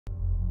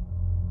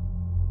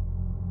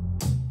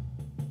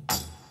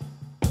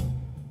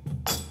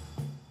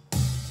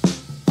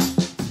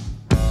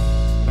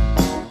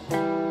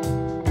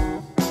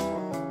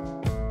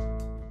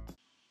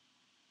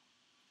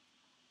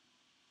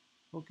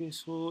Okay.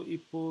 So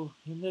இப்போ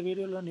இந்த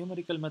வீடியோவில்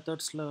நியூமெரிக்கல்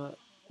மெத்தட்ஸில்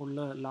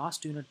உள்ள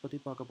லாஸ்ட் யூனிட் பற்றி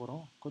பார்க்க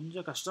போகிறோம்.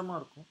 கொஞ்சம் கஷ்டமாக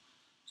இருக்கும்.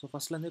 ஸோ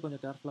ஃபஸ்ட்லேருந்தே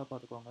கொஞ்சம் கேர்ஃபுல்லாக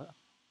பார்த்துக்கோங்க.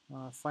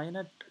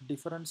 Finite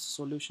difference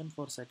solution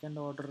for second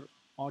order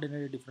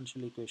ordinary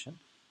differential equation.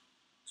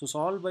 So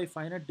solve by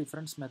finite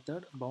difference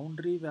method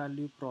boundary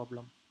value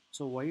problem.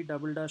 So Y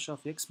double dash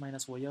of X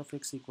minus Y of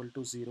X equal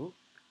to 0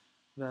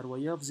 where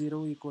y of 0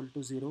 equal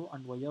to 0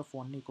 and y of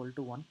 1 equal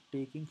to 1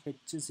 taking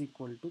h is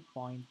equal to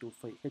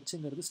 0.25.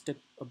 hங்கிறது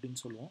step அப்படின்னு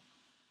சொல்லுவோம்.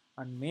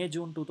 And May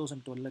June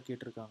 2012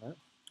 கேட்டிருக்காங்க.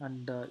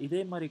 And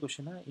இதே மாதிரி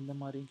கொஷினை இந்த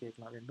மாதிரியும்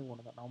கேட்கலாம். ரெண்டும்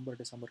ஒன்று தான். நவம்பர்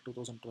டிசம்பர்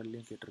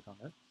 2012லையும்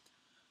கேட்டிருக்காங்க.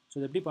 ஸோ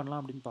இது எப்படி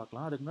பண்ணலாம் அப்படின்னு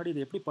பார்க்கலாம். அதுக்கு முன்னாடி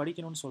இது எப்படி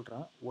படிக்கணும்னு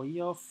சொல்கிறேன். ஒய்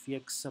ஆஃப்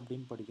எக்ஸ்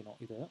அப்படின்னு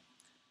படிக்கணும் இதை.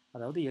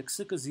 அதாவது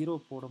எக்ஸுக்கு 0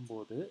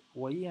 போடும்போது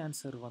ஒய்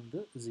ஆன்சர்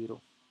வந்து 0.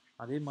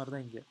 அதே மாதிரி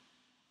தான் இங்கே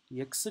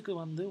எக்ஸுக்கு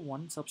வந்து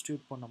 1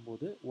 சப்ஸ்டியூட்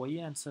பண்ணும்போது ஒய்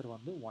ஆன்சர்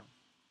வந்து 1.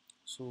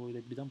 ஸோ இது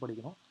இப்படி தான்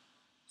படிக்கணும்.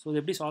 ஸோ இது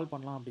எப்படி சால்வ்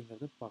பண்ணலாம்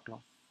அப்படிங்கிறது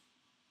பார்க்கலாம்.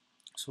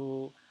 ஸோ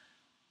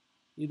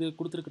இது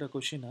கொடுத்துருக்குற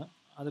கொஷினை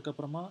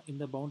அதுக்கப்புறமா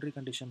இந்த பவுண்டரி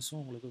கண்டிஷன்ஸும்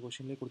உங்களுக்கு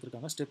கொஷின்லேயே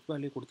கொடுத்துருக்காங்க. ஸ்டெப்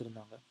வேல்யூ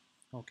கொடுத்துருந்தாங்க.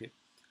 ஓகே.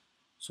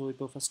 ஸோ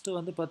இப்போ ஃபஸ்ட்டு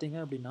வந்து பார்த்தீங்க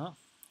அப்படின்னா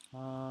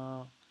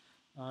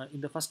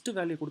இந்த ஃபஸ்ட்டு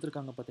வேல்யூ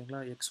கொடுத்துருக்காங்க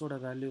பார்த்தீங்களா. எக்ஸோட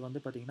வேல்யூ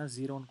வந்து பார்த்தீங்கன்னா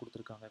 0ன்னு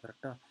கொடுத்துருக்காங்க.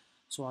 கரெக்டாக.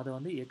 ஸோ அதை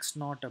வந்து எக்ஸ்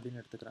நாட்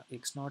அப்படின்னு எடுத்துக்கிறேன்.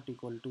 X not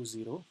equal to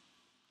 0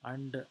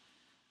 and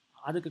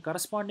அதுக்கு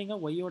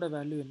கரஸ்பாண்டிங்காக ஒய்யோட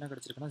வேல்யூ என்ன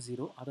கிடச்சிருக்குன்னா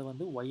 0. அதை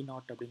வந்து ஒய்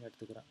நாட் அப்படின்னு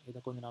எடுத்துக்கிறேன். இதை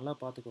கொஞ்சம் நல்லா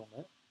பார்த்துக்கோங்க.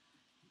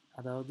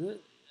 அதாவது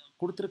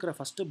கொடுத்துருக்கிற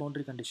ஃபஸ்ட்டு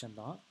பவுண்டரி கண்டிஷன்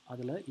தான்.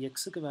 அதில்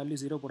எக்ஸுக்கு வேல்யூ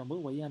 0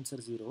 போடும்போது ஒய்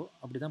ஆன்சர் 0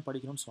 அப்படி தான்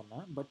படிக்கணும்னு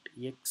சொன்னேன். பட்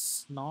எக்ஸ்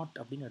நாட்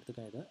அப்படின்னு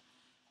எடுத்துக்கிறேன் இதை.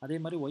 அதே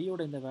மாதிரி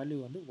ஒய்யோட இந்த வேல்யூ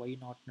வந்து ஒய்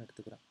நாட்னு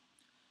எடுத்துக்கிறேன்.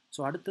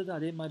 ஸோ அடுத்தது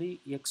அதே மாதிரி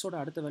எக்ஸோட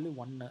அடுத்த வேல்யூ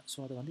 1. ஸோ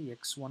அதை வந்து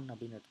x1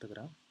 அப்படின்னு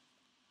எடுத்துக்கிறேன்.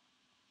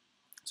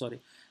 சாரி,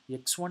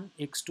 x1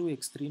 x2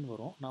 x3ன்னு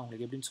வரும். நான்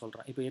உங்களுக்கு எப்படின்னு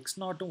சொல்கிறேன். இப்போ எக்ஸ்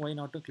நாட்டும் ஒய்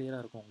நாட்டும்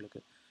கிளியராக இருக்கும் உங்களுக்கு.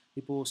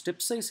 இப்போது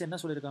ஸ்டெப் சைஸ் என்ன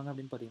சொல்லியிருக்காங்க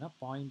அப்படின்னு பார்த்தீங்கன்னா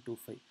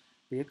 0.25.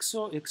 இப்போ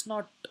எக்ஸ்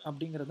நாட்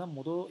அப்படிங்கிறது தான்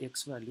முதல்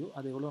எக்ஸ் வேல்யூ.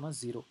 அது எவ்வளோனா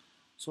 0.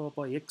 ஸோ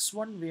அப்போ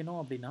x1 வேணும்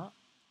அப்படின்னா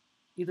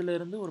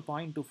இதிலேருந்து ஒரு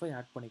 0.25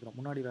 ஆட் பண்ணிக்கிறோம்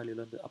முன்னாடி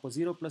வேல்யூலேருந்து. அப்போ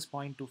 0 +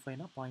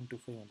 0.25னா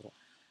 0.25 வந்துடும்.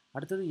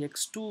 அடுத்தது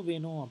x2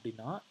 வேணும்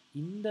அப்படின்னா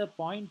இந்த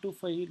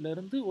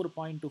 0.25லேருந்து ஒரு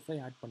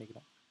 0.25 ஆட்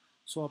பண்ணிக்கிறோம்.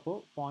 ஸோ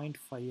அப்போது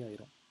 0.5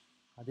 ஆயிரும்.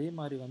 அதே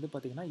மாதிரி வந்து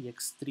பார்த்திங்கன்னா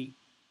x3.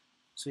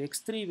 ஸோ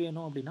x3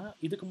 வேணும் அப்படின்னா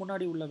இதுக்கு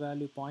முன்னாடி உள்ள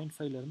வேல்யூ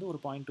 0.5லேருந்து ஒரு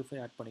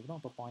 0.25 ஆட் பண்ணிக்கிறோம்.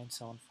 அப்போ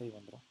 0.75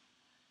 வந்துடும்.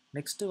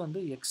 நெக்ஸ்ட்டு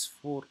வந்து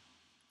x4.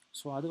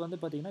 ஸோ அது வந்து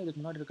பார்த்திங்கன்னா இதுக்கு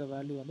முன்னாடி இருக்க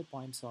வேல்யூ வந்து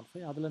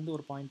 0.75. அதுலேருந்து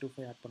ஒரு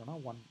 0.25 ஆட் பண்ணோன்னா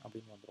 1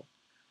 அப்படின்னு வந்துடும்.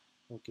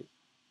 ஓகே.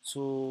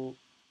 ஸோ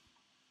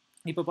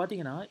இப்போ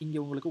பார்த்தீங்கன்னா இங்கே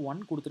உங்களுக்கு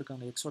 1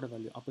 கொடுத்துருக்காங்க எக்ஸோட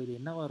வேல்யூ. அப்போ இது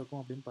என்னவாக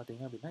இருக்கும் அப்படின்னு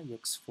பார்த்தீங்க அப்படின்னா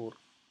x4.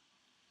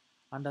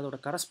 அண்ட் அதோட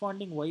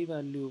கரஸ்பாண்டிங் ஒய்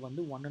வேல்யூ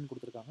வந்து 1ன்னு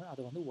கொடுத்துருக்காங்க.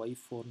 அதை வந்து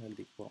y4ன்னு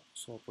எழுதிக்க போகிறோம்.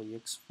 ஸோ அப்போ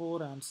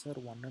x4 ஆன்சர்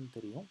 1ன்னு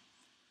தெரியும்,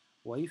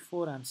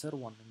 y4 ஆன்சர்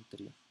 1ன்னு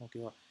தெரியும்.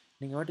 ஓகேவா.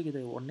 நீங்கள் வாட்டிக்கு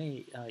இதை ஒன்றே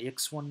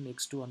x1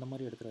 x2 அந்த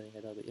மாதிரி எடுத்துறாதீங்க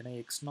ஏதாவது. ஏன்னா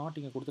x0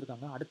 இங்கே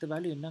கொடுத்துருக்காங்க. அடுத்த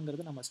வேல்யூ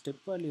என்னங்கிறது நம்ம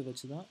ஸ்டெப் வேல்யூ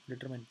வச்சு தான்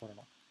டிட்டர்மைன்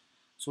பண்ணணும்.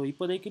 ஸோ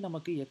இப்போதைக்கு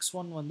நமக்கு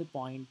x1 வந்து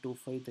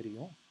 0.25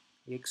 தெரியும்,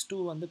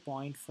 x2 வந்து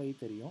 0.5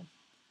 தெரியும்,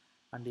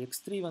 அண்ட்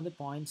x3 வந்து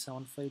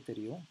 0.75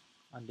 தெரியும்,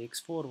 அண்ட்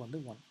x4 வந்து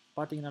 1.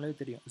 பார்த்தீங்கனாலே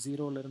தெரியும்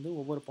 0லேருந்து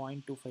ஒவ்வொரு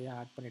 0.25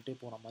 ஆட் பண்ணிகிட்டே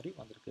போன மாதிரி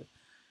வந்திருக்கு.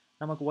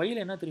 நமக்கு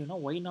ஒயில் என்ன தெரியும்னா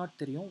y0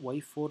 தெரியும்,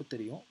 y4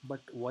 தெரியும்,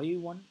 பட்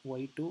y1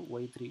 y2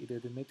 y3 இது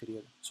எதுவுமே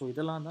தெரியாது. ஸோ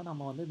இதெல்லாம் தான்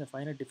நம்ம வந்து இந்த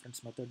ஃபைனட்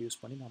டிஃபரன்ஸ் மெத்தட் யூஸ்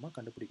பண்ணி நம்ம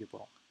கண்டுபிடிக்க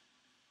போகிறோம்.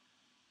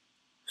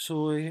 ஸோ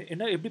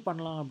என்ன எப்படி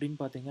பண்ணலாம் அப்படின்னு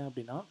பார்த்தீங்க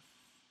அப்படின்னா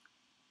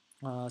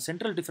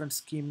சென்ட்ரல்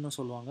டிஃபரன்ஸ் ஸ்கீம்னு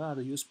சொல்லுவாங்க.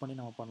 அதை யூஸ் பண்ணி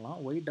நம்ம பண்ணலாம்.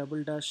 Y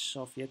double dash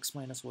of X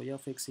minus Y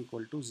of X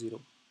equal to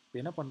 0. இப்போ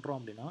என்ன பண்ணுறோம்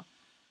அப்படின்னா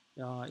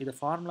இதை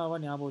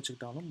ஃபார்முலாவாக ஞாபகம்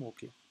வச்சுக்கிட்டாலும்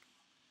ஓகே.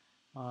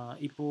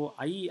 இப்போது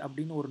ஐ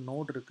அப்படின்னு ஒரு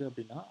நோட் இருக்குது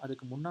அப்படின்னா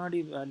அதுக்கு முன்னாடி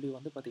வேல்யூ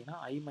வந்து பார்த்திங்கன்னா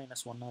ஐ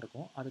மைனஸ் 1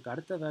 இருக்கும். அதுக்கு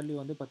அடுத்த வேல்யூ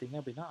வந்து பார்த்திங்க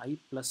அப்படின்னா ஐ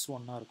ப்ளஸ்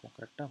 1 இருக்கும்.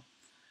 கரெக்டாக.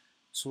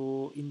 ஸோ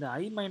இந்த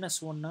ஐ மைனஸ்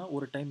 1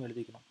 ஒரு டைம்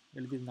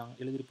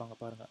எழுதியிருப்பாங்க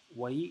பாருங்கள்.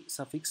 ஒய்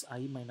சஃபிக்ஸ்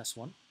ஐ மைனஸ்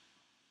 1.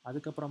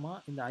 அதுக்கப்புறமா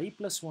இந்த ஐ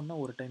ப்ளஸ் 1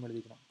 ஒரு டைம்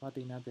எழுதிக்கணும்.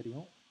 பார்த்தீங்கன்னா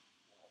தெரியும்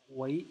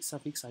ஒய்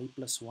சஃபிக்ஸ் ஐ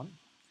ப்ளஸ் 1.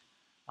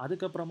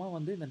 அதுக்கப்புறமா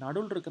வந்து இந்த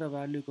நடுவில் இருக்கிற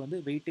வேல்யூக்கு வந்து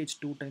வெயிட்டேஜ்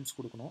 2 டைம்ஸ்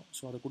கொடுக்கணும்.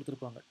 ஸோ அதை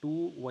கொடுத்துருப்பாங்க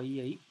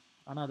 2yi,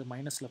 ஆனால் அது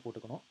மைனஸில்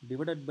போட்டுக்கணும்,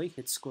 டிவைடட் பை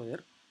h².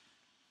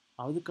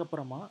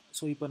 அதுக்கப்புறமா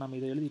ஸோ இப்போ நம்ம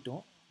இதை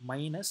எழுதிட்டோம்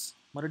மைனஸ்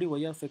மறுபடியும்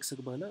ஒய் ஆஃப்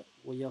எக்ஸுக்கு பதில்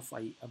ஒய் ஆஃப்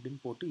ஐ அப்படின்னு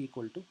போட்டு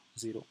ஈக்குவல் டு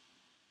 0.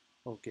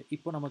 ஓகே.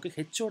 இப்போ நமக்கு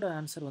ஹெச்சோட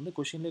ஆன்சர் வந்து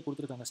கொஷின்லேயே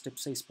கொடுத்துருக்காங்க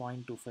step size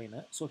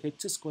 0.25ன்னு. So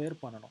H square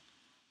பண்ணணும்.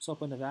 ஸோ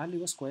அப்போ இந்த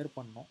வேல்யூவை ஸ்கொயர்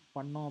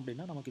பண்ணோம்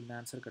அப்படின்னா நமக்கு இந்த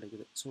ஆன்சர்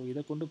கிடைக்குது. ஸோ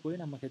இதை கொண்டு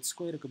போய் நம்ம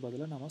h²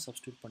 பதிலாக நம்ம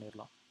சப்ஸ்டியூட்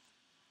பண்ணிடலாம்.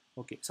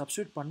 ஓகே.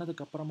 சப்ஸ்டியூட்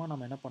பண்ணதுக்கப்புறமா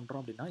நம்ம என்ன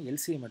பண்ணுறோம் அப்படின்னா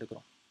எல்சிஎம்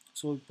எடுக்கிறோம்.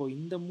 ஸோ இப்போ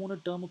இந்த 3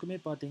 டேர்முக்குமே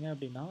பார்த்தீங்க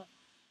அப்படின்னா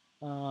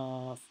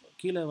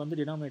கீழே வந்து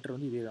டினாமினேட்டர்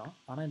வந்து இதே தான்.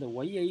 ஆனால் இந்த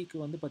ஒய்ஐக்கு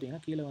வந்து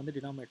பார்த்தீங்கன்னா கீழே வந்து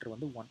டினாமினேட்டர்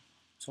வந்து 1.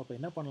 ஸோ அப்போ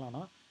என்ன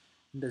பண்ணலான்னா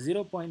இந்த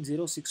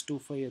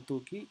 0.0625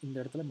 தூக்கி இந்த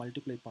இடத்துல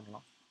மல்டிப்ளை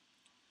பண்ணலாம்.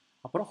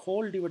 அப்புறம்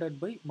ஹோல் டிவைடட்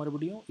பை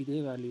மறுபடியும் இதே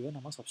வேல்யூவை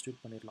நம்ம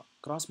சப்ஸ்டியூட் பண்ணிடலாம்.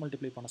 கிராஸ்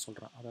மல்டிப்ளை பண்ண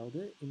சொல்கிறேன்.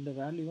 அதாவது இந்த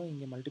வேல்யூவை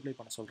இங்கே மல்டிப்ளை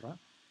பண்ண சொல்கிறேன்.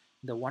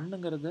 இந்த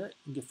 1ங்கிறத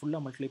இங்கே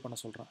ஃபுல்லாக மல்டிப்ளை பண்ண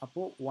சொல்கிறேன்.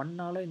 அப்போது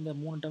 1ஆல் இந்த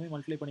 3 டேர்மே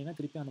மல்டிப்ளை பண்ணிங்கன்னா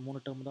திருப்பி அந்த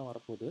 3 டேர்ம் தான்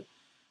வரப்போகுது.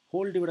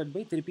 ஹோல் டிவைடட்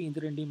பை திருப்பி இந்த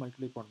ரெண்டையும்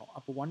மல்டிப்ளை பண்ணோம்.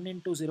 அப்போ 1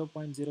 இன்ட்டு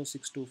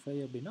 0.0625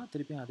 அப்படின்னா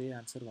திருப்பியும் அதே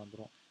ஆன்சர்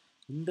வந்துடும்.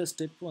 இந்த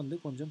ஸ்டெப் வந்து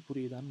கொஞ்சம்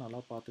புரியுதான்னு நல்லா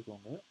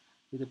பார்த்துக்கோங்க.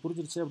 இது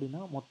புரிஞ்சிருச்சு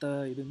அப்படின்னா மொத்த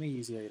இதுவுமே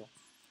ஈஸியாயிரும்.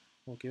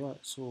 ஓகேவா?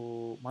 ஸோ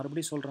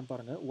மறுபடியும் சொல்கிறேன்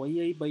பாருங்கள்.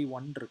 ஒய்ஐ பை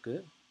 1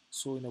 இருக்குது.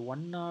 ஸோ இந்த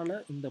 1ஆல்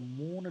இந்த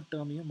 3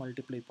 டேர்மையும்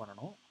மல்டிப்ளை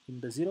பண்ணணும்.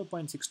 இந்த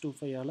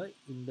 0.625ஆல்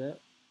இந்த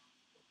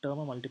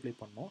டேர்மை மல்டிப்ளை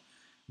பண்ணணும்.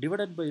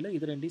 டிவைடட் பையில்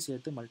இது ரெண்டையும்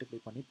சேர்த்து மல்டிப்ளை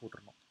பண்ணி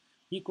போட்டுருணும்.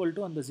 ஈக்குவல்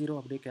டு அந்த 0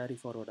 அப்படியே கேரி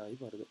ஃபார்வர்ட் ஆகி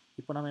வருது.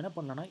 இப்போ நம்ம என்ன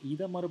பண்ணலாம்னா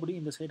இதை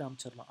மறுபடியும் இந்த சைடு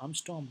அமிச்சிடலாம்.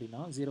 அமிச்சிட்டோம்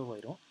அப்படின்னா 0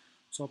 ஆயிரும்.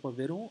 ஸோ அப்போ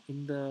வெறும்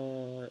இந்த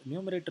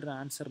நியூமரேட்டர்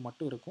ஆன்சர்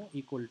மட்டும் இருக்கும்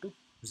ஈக்குவல் டு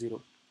 0.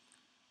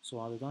 ஸோ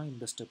அதுதான்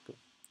இந்த ஸ்டெப்பு.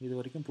 இது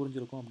வரைக்கும்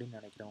புரிஞ்சிருக்கும் அப்படின்னு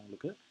நினைக்கிறேன்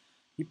உங்களுக்கு.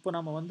 இப்போ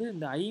நம்ம வந்து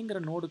இந்த ஐங்கிற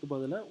நோடுக்கு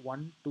பதிலாக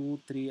 1 2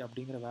 3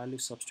 அப்படிங்கிற வேல்யூ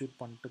சப்ஸ்டியூட்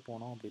பண்ணிட்டு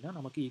போனோம் அப்படின்னா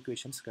நமக்கு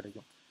ஈக்குவேஷன்ஸ்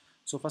கிடைக்கும்.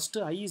 So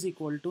first I is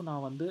equal to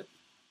நான் வந்து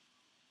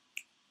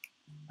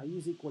ஐ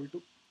இஸ் ஈக்குவல் டு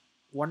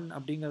 1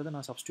 அப்படிங்கிறத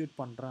நான் சப்ஸ்டியூட்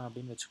பண்ணுறேன்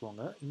அப்படின்னு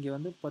வச்சுக்கோங்க. இங்கே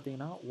வந்து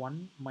பார்த்தீங்கன்னா 1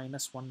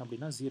 மைனஸ் 1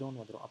 அப்படின்னா 0ன்னு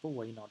வந்துடும். அப்போ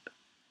ஒய் நாட்.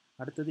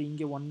 அடுத்தது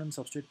இங்கே 1ன்னு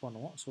சப்ஸ்டியூட்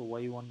பண்ணுவோம். ஸோ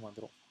ஒய் 1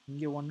 வந்துடும்.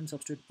 இங்கே 1ன்னு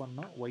சப்ஸ்டியூட்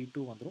பண்ணால் ஒய்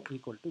 2 வந்துடும்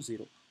ஈக்குவல் டு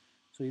 0.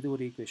 ஸோ இது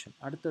ஒரு ஈக்குவேஷன்.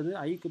 அடுத்தது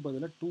ஐக்கு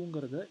பதிலாக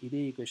 2ங்கிறத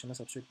இதே ஈக்குவேஷனில்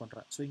சப்ஸ்டியூட்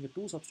பண்ணுறேன். ஸோ இங்கே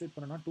 2 சப்ஸ்டியூட்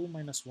பண்ணனா 2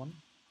 மைனஸ் 1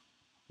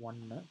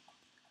 1.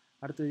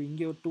 அடுத்தது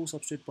இங்கே ஒரு 2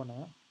 சப்ஸ்டியூட்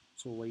பண்ணுவேன்.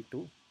 So Y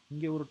 2.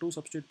 இங்கே ஒரு 2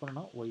 சப்ஸ்டியூட்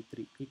பண்ணனா ஒய்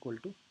 3 ஈக்குவல்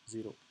டு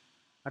 0.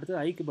 அடுத்தது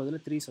ஐக்கு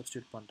பதிலாக 3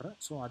 சப்ஸ்டியூட் பண்ணுறேன்.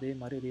 ஸோ அதே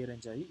மாதிரி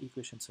ரீஅரேஞ்ச் ஆகி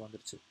ஈக்குவேஷன்ஸ்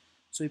வந்துருச்சு.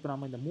 ஸோ இப்போ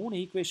நம்ம இந்த 3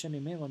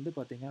 ஈக்குவேஷனையுமே வந்து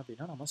பார்த்திங்க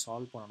அப்படின்னா நம்ம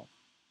சால்வ் பண்ணணும்.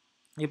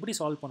 எப்படி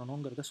சால்வ்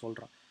பண்ணணுங்கிறத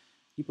சொல்கிறேன்.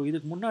 இப்போ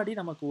இதுக்கு முன்னாடி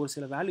நமக்கு ஒரு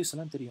சில வேல்யூஸ்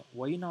எல்லாம் தெரியும்.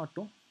 ஒய்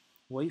நாட்டும்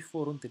ஒய்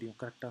 4ம் தெரியும்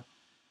கரெக்டாக.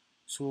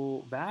 ஸோ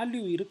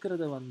வேல்யூ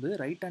இருக்கிறத வந்து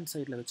ரைட் ஹேண்ட்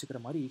சைடில் வச்சுக்கிற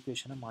மாதிரி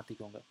ஈக்குவேஷனை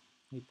மாற்றிக்கோங்க.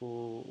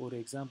 இப்போது ஒரு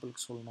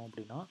எக்ஸாம்பிளுக்கு சொல்லணும்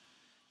அப்படின்னா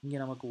இங்கே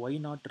நமக்கு ஒய்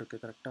நாட்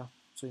இருக்குது கரெக்டாக.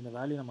 ஸோ இந்த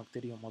வேல்யூ நமக்கு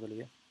தெரியும்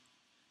முதலையே.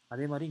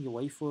 அதே மாதிரி இங்கே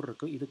ஒய் 4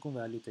 இருக்குது, இதுக்கும்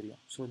வேல்யூ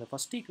தெரியும். ஸோ இந்த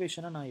ஃபஸ்ட்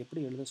ஈக்குவேஷனை நான்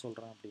எப்படி எழுத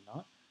சொல்கிறேன் அப்படின்னா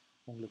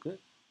உங்களுக்கு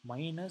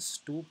மைனஸ்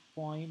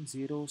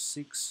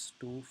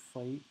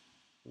 2.0625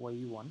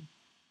 ஒய் 1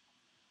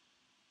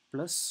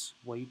 ப்ளஸ்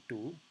ஒய்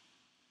 2.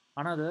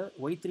 ஆனால் அதை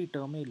ஒய் 3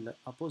 டேர்மே இல்லை.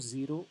 அப்போது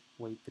 0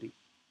 Y 3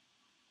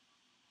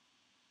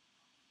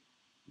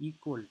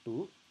 equal to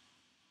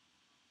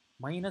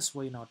minus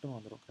Y நாட்டும்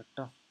வந்துடும்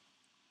கரெக்டாக.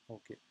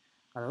 ஓகே,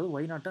 அதாவது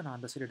ஒய் நாட்டை நான்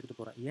அந்த சைடு எடுத்துகிட்டு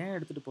போகிறேன். ஏன்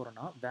எடுத்துகிட்டு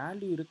போகிறேன்னா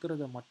வேல்யூ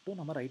இருக்கிறத மட்டும்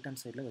நம்ம ரைட்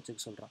ஹேண்ட் சைடில் வச்சுக்க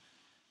சொல்கிறேன்.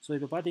 ஸோ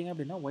இப்போ பார்த்தீங்க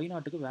அப்படின்னா ஒய்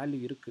நாட்டுக்கு வேல்யூ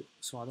இருக்குது.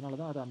 ஸோ அதனால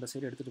தான் அதை அந்த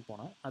சைடு எடுத்துகிட்டு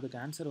போனேன். அதுக்கு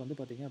ஆன்சர் வந்து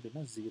பார்த்தீங்க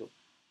அப்படின்னா 0.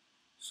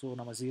 ஸோ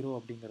நம்ம 0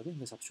 அப்படிங்கிறது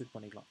இங்கே சப்ஸ்டியூட்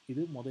பண்ணிக்கலாம்.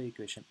 இது மொதல்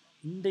ஈக்குவேஷன்.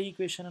 இந்த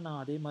ஈக்குவேஷனை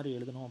நான் அதே மாதிரி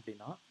எழுதணும்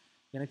அப்படின்னா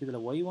எனக்கு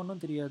இதில் ஒய்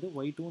 1ம் தெரியாது,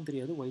 ஒய் 2ம்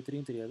தெரியாது, ஒய்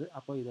 3யும் தெரியாது.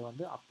 அப்போ இதை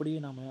வந்து அப்படியே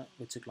நம்ம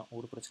வச்சுக்கலாம்,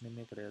 ஒரு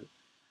பிரச்சனையுமே கிடையாது.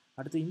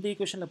 அடுத்து இந்த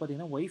ஈக்குவேஷனில்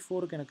பார்த்தீங்கன்னா ஒய்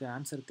 4க்கு எனக்கு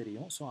ஆன்சர்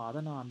தெரியும். ஸோ அதை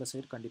நான் அந்த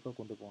சைடு கண்டிப்பாக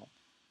கொண்டு போகணும்.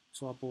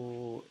 ஸோ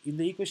அப்போது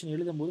இந்த ஈக்குவேஷன்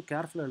எழுதும்போது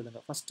கேர்ஃபுல்லாக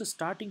எழுதுங்க. ஃபஸ்ட்டு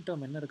ஸ்டார்டிங்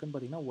டேர்ம் என்ன இருக்குன்னு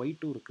பார்த்தீங்கன்னா ஒய்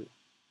 2 இருக்குது,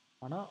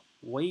 ஆனால்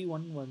ஒய்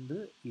 1 வந்து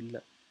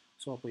இல்லை.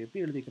 ஸோ அப்போ எப்படி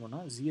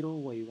எழுதிக்கணும்னா 0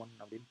 ஒய் 1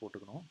 அப்படின்னு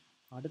போட்டுக்கணும்.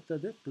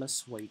 அடுத்தது ப்ளஸ்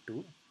ஒய் 2.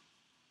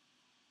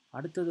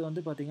 அடுத்தது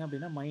வந்து பார்த்தீங்க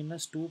அப்படின்னா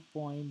minus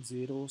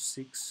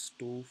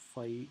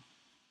 2.0625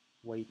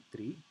 Y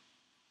 3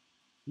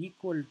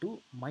 equal to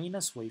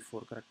minus Y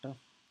 4 கரெக்டாக.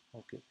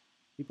 ஓகே,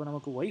 இப்போ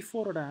நமக்கு ஒய்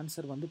 4ஓட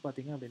ஆன்சர் வந்து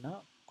பார்த்தீங்க அப்படின்னா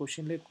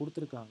கொஷின்லேயே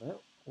கொடுத்துருக்காங்க.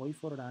 ஒய்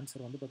 4ஓட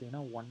ஆன்சர் வந்து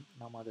பார்த்தீங்கன்னா 1.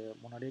 நம்ம அதை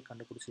முன்னாடியே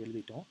கண்டுபிடிச்சி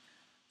எழுதிட்டோம்.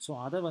 ஸோ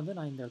அதை வந்து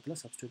நான் இந்த இடத்துல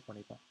சப்ஸ்டியூட்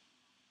பண்ணிப்பேன்.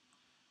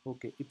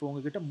 ஓகே, இப்போ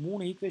உங்ககிட்ட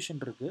 3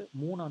 ஈக்குவேஷன் இருக்குது,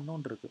 3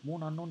 அன்னோன் இருக்குது.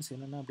 3 அன்னோன்ஸ்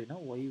என்னென்ன அப்படின்னா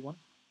ஒய் 1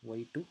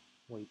 ஒய் 2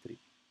 ஒய் 3.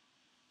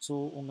 ஸோ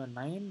உங்கள்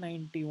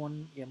 991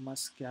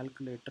 MS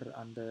கேல்குலேட்டர்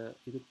அந்த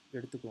இது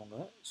எடுத்துக்கோங்க.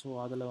 ஸோ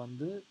அதில்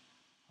வந்து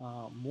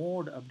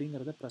மோட்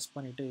அப்படிங்கிறத ப்ரெஸ்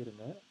பண்ணிகிட்டே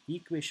இருங்க.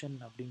 ஈக்குவேஷன்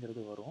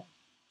அப்படிங்கிறது வரும்.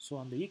 ஸோ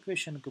அந்த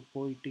ஈக்குவேஷனுக்கு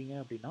போயிட்டீங்க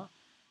அப்படின்னா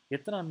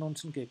எத்தனை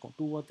அன்னோன்ஸ்னு கேட்கும்,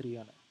 2 or 3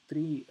 ஆன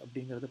 3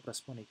 அப்படிங்கிறத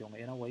ப்ரெஸ் பண்ணிக்கோங்க.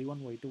 ஏன்னா ஒய்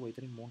 1 ஒய் 2 ஒய்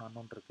 3 3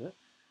 அன்னோன் இருக்குது.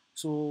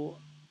 ஸோ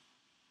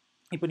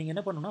இப்போ நீங்கள்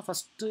என்ன பண்ணணும்னா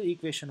ஃபஸ்ட்டு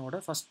ஈக்குவேஷனோட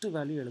ஃபஸ்ட்டு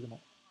வேல்யூ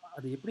எழுதணும்.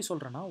 அது எப்படி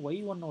சொல்கிறேன்னா ஒய்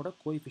 1ஓட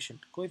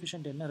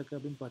கோஎஃபிஷியன்ட் என்ன இருக்குது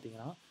அப்படின்னு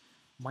பார்த்தீங்கன்னா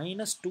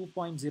மைனஸ்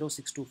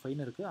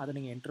 2.0625 இருக்குது. அதை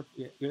நீங்கள்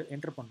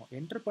என்ட்ரு பண்ணணும்.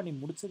 என்ட்ரு பண்ணி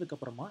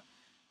முடிச்சதுக்கப்புறமா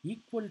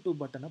ஈக்குவல் டு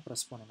பட்டனை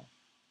ப்ரெஸ் பண்ணணும்.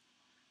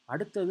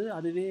 அடுத்தது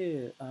அதுவே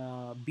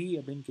பி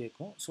அப்படின்னு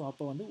கேட்கும். ஸோ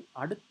அப்போ வந்து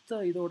அடுத்த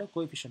இதோட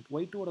கோஎஃபிஷியன்ட்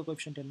ஒய் 2ஓட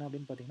கோஎஃபிஷியன்ட் என்ன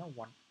அப்படின்னு பார்த்தீங்கன்னா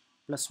 1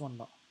 ப்ளஸ் 1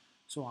 தான்.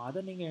 ஸோ அதை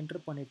நீங்கள் என்ட்ரு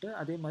பண்ணிவிட்டு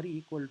அதே மாதிரி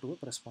ஈக்குவல் டுவை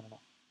ப்ரெஸ்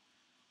பண்ணணும்.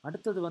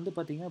 அடுத்தது வந்து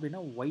பார்த்தீங்க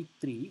அப்படின்னா ஒய்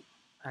 3.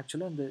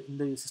 ஆக்சுவலாக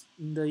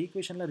இந்த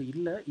ஈக்குவேஷனில்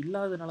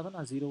இல்லாததுனால தான்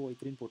நான் 0 ஒய்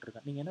 3ன்னு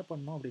போட்டிருக்கேன். நீங்கள் என்ன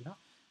பண்ணணும் அப்படின்னா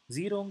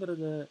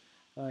 0ங்கிறத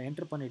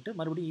என்ட்ரு பண்ணிவிட்டு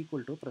மறுபடியும்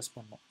ஈக்குவல் டு ப்ரெஸ்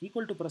பண்ணணும்.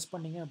 ஈக்குவல் டு ப்ரெஸ்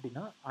பண்ணிங்க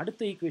அப்படின்னா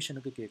அடுத்த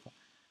ஈக்குவேஷனுக்கு கேட்கும்.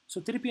 ஸோ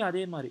திருப்பி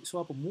அதே மாதிரி. ஸோ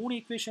அப்போ 3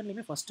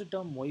 ஈக்குவேஷன்லையுமே ஃபஸ்ட்டு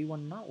டேர்ம் ஒய்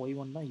 1னா ஒய்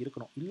 1 தான்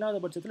இருக்கணும். இல்லாத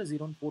பட்சத்தில்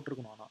 0ன்னு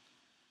போட்டிருக்கணும். ஆனால்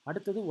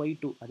அடுத்தது ஒய்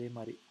 2 அதே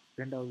மாதிரி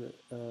ரெண்டாவது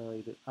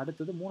இது.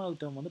 அடுத்தது மூணாவது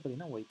டேர்ம் வந்து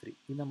பார்த்திங்கன்னா ஒய் 3.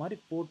 இந்த மாதிரி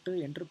போட்டு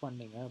என்ட்ரு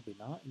பண்ணிங்க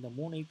அப்படின்னா இந்த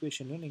 3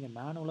 ஈக்குவேஷன்லையும் நீங்கள்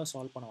மேனுவலாக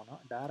சால்வ் பண்ண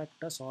வேணாம்,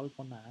 டேரெக்டாக சால்வ்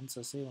பண்ண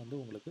ஆன்சர்ஸே வந்து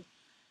உங்களுக்கு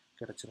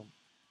கிடச்சிரும்.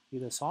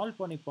 இதை சால்வ்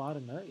பண்ணி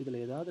பாருங்கள்.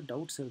 இதில் ஏதாவது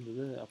டவுட்ஸ்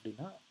இருந்தது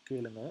அப்படின்னா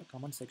கேளுங்க,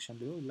 கமெண்ட்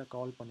செக்ஷன்லையோ இல்லை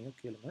கால் பண்ணியோ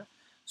கேளுங்க.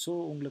 ஸோ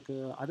உங்களுக்கு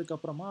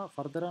அதுக்கப்புறமா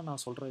ஃபர்தராக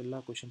நான் சொல்கிற எல்லா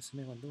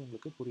கொஷின்ஸுமே வந்து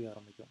உங்களுக்கு புரிய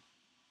ஆரம்பிக்கும்.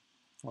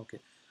 Okay,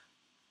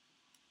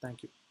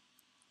 thank you.